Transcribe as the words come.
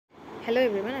Hello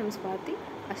everyone, I am SWATHY,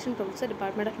 Assistant Professor,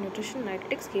 Department of Nutrition,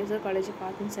 Dietetics, B.Sc College of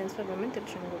Arts and Science for Women,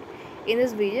 Tirunelveli. In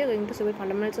this video, we are going to cover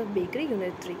Fundamentals of Bakery,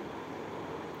 Unit 3.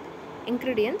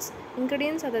 Ingredients.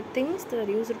 Ingredients are the things that are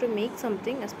used to make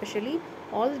something, especially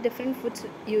all the different foods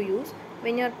you use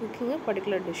when you are cooking a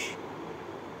particular dish.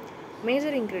 Major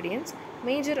ingredients.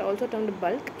 Major, also termed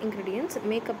bulk ingredients,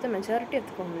 make up the majority of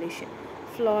the formulation.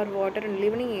 Flour, water and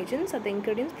leavening agents are the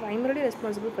ingredients primarily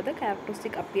responsible for the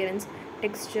characteristic appearance,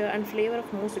 texture and flavor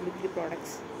of most bakery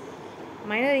products.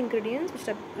 Minor ingredients,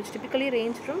 which typically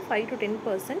range from 5 to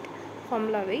 10%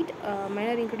 formula weight.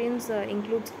 Minor ingredients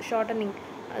includes shortening,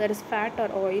 that is fat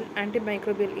or oil,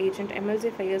 antimicrobial agent,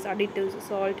 emulsifiers, additives,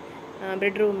 salt,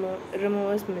 bread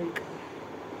removers, milk.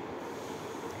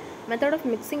 Method of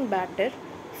mixing batter.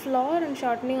 Flour and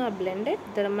shortening are blended,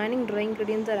 the remaining dry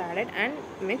ingredients are added and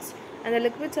mixed, and the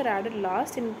liquids are added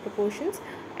last in proportions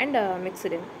and mixed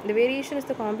in. The variation is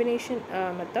the combination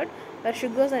method, where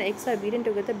sugars and eggs are beaten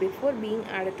together before being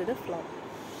added to the flour.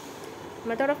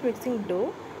 Method of mixing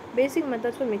dough. Basic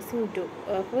methods for mixing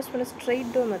dough. First one is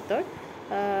straight dough method.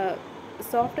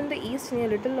 Soften the yeast in a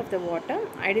little of the water.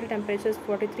 Ideal temperature is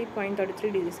 43.33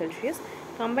 degrees Celsius.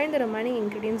 Combine the remaining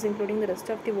ingredients including the rest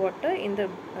of the water in the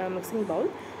mixing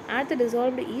bowl. Add the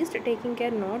dissolved yeast, taking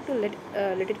care not to let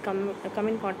it come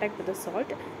in contact with the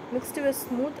salt. Mix to a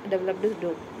smooth developed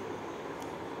dough.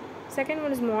 Second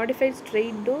one is modified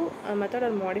straight dough method or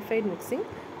modified mixing.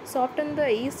 Soften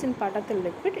the yeast in part of the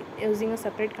liquid using a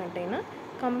separate container.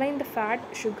 Combine the fat,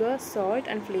 sugar, salt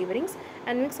and flavorings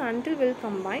and mix until well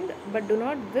combined, but do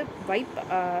not wipe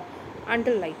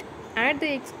until light. Add the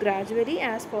eggs gradually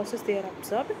as fast as they are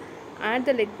absorbed. Add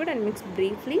the liquid and mix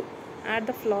briefly. Add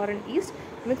the flour and yeast.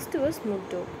 Mix to a smooth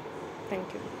dough.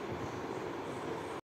 Thank you.